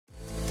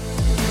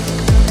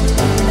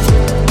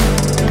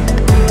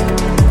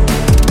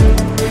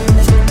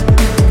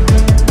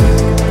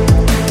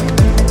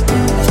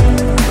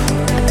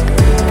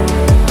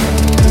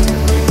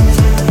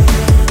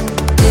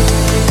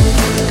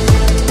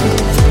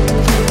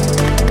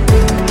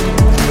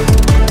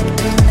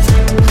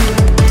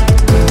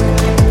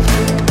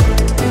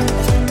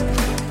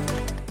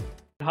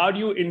how do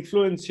you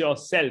influence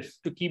yourself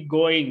to keep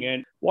going?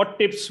 And what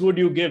tips would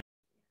you give?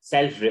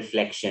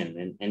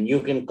 Self-reflection, and you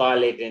can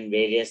call it in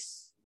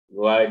various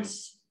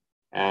words,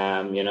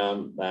 depending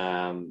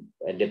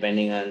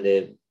on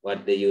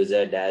what the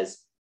user does,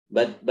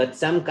 but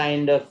some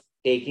kind of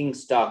taking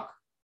stock.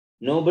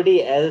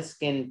 Nobody else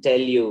can tell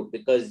you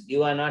because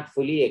you are not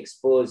fully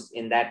exposed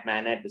in that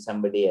manner to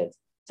somebody else.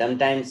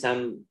 Sometimes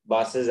some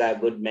bosses are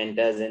good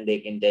mentors and they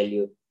can tell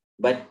you,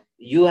 but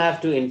you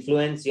have to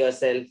influence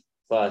yourself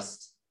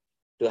first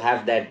to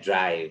have that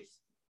drive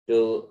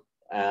to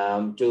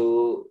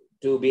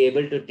be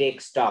able to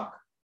take stock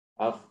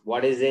of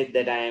what is it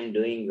that I am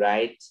doing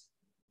right,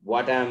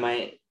 what are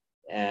my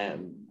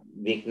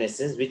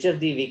weaknesses, which of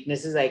the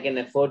weaknesses I can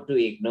afford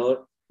to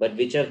ignore, but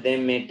which of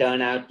them may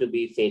turn out to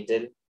be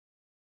fatal.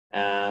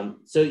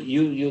 So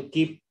you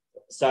keep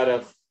sort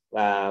of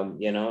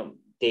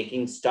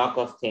taking stock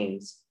of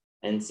things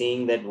and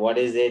seeing that what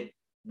is it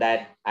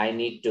that I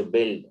need to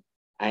build.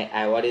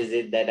 I what is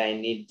it that I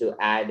need to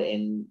add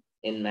in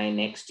my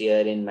next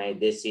year, in my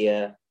this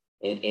year,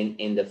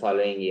 in the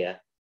following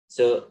year.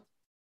 So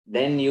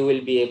then you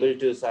will be able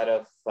to sort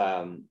of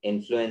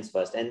influence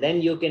first, and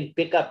then you can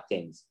pick up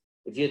things.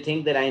 If you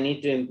think that I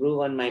need to improve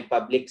on my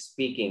public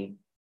speaking,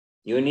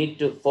 you need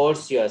to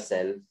force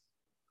yourself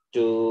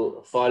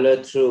to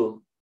follow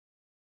through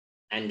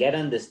and get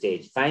on the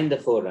stage, find the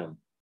forum,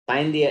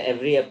 find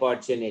every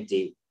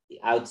opportunity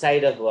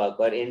outside of work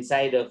or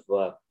inside of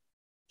work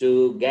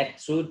to get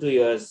through to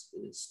your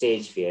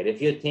stage fear.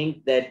 If you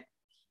think that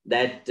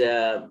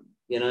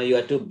you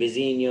are too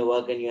busy in your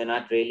work and you're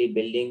not really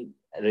building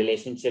a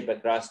relationship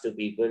across to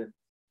people,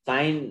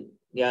 find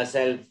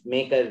yourself,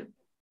 make a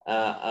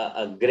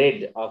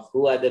grid of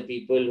who are the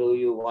people who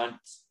you want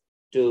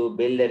to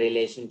build a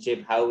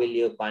relationship. How will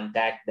you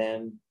contact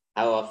them?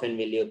 How often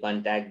will you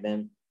contact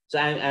them? So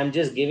I'm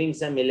just giving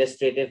some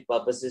illustrative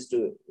purposes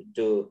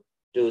to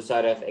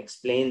sort of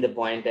explain the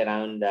point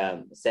around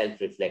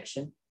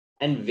self-reflection.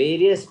 And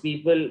various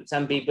people,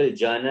 some people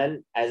journal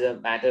as a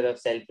matter of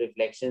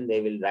self-reflection, they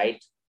will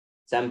write.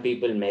 Some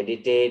people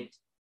meditate.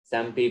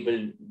 Some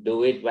people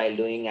do it while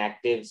doing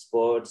active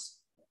sports.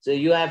 So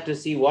you have to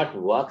see what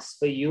works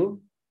for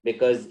you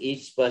because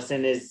each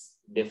person is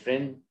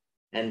different,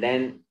 and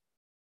then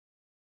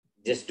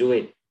just do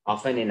it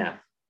often enough.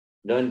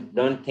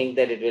 Don't think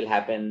that it will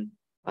happen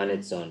on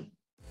its own.